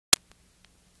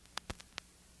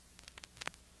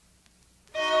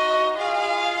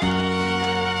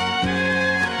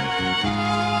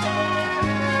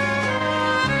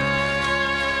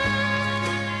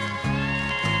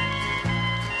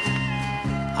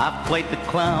I've played the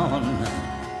clown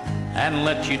and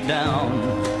let you down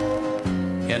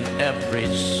in every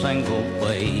single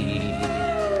way.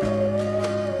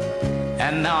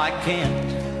 And now I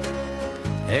can't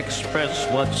express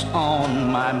what's on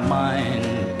my mind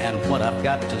and what I've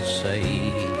got to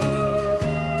say.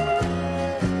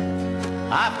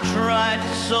 I've tried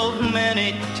so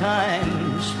many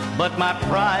times, but my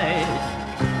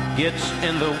pride gets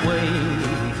in the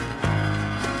way.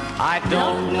 I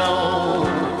don't know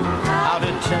how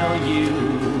to tell you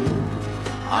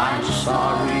I'm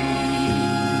sorry.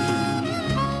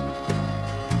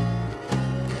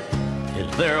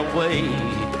 Is there a way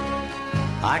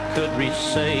I could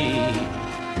re-say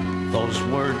those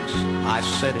words I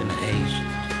said in haste?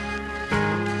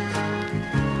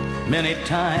 Many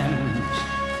times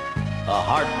a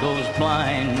heart goes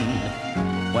blind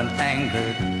when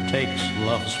anger takes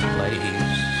love's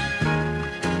place.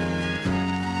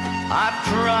 I've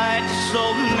tried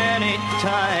so many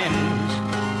times,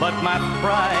 but my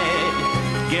pride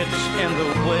gets in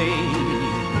the way.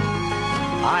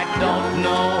 I don't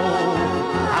know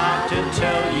how to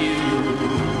tell you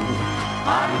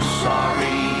I'm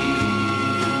sorry.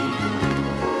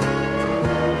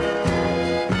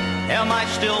 Am I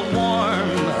still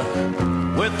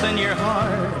warm within your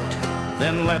heart?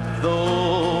 Then let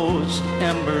those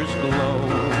embers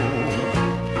glow.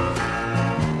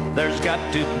 There's got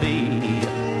to be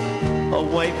a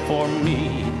way for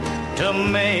me to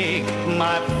make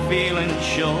my feelings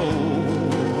show.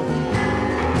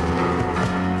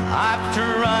 I've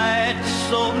tried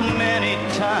so many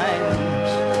times,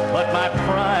 but my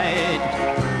pride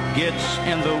gets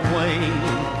in the way.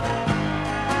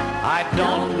 I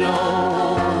don't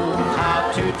know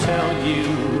how to tell you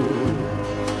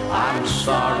I'm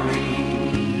sorry.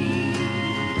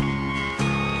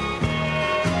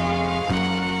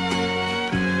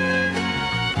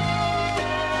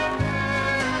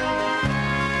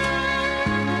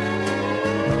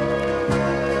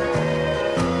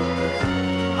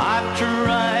 I've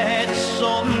tried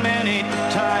so many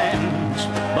times,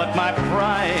 but my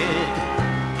pride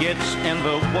gets in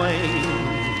the way.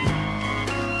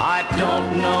 I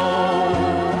don't know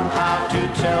how to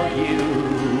tell you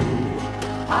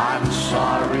I'm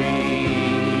sorry.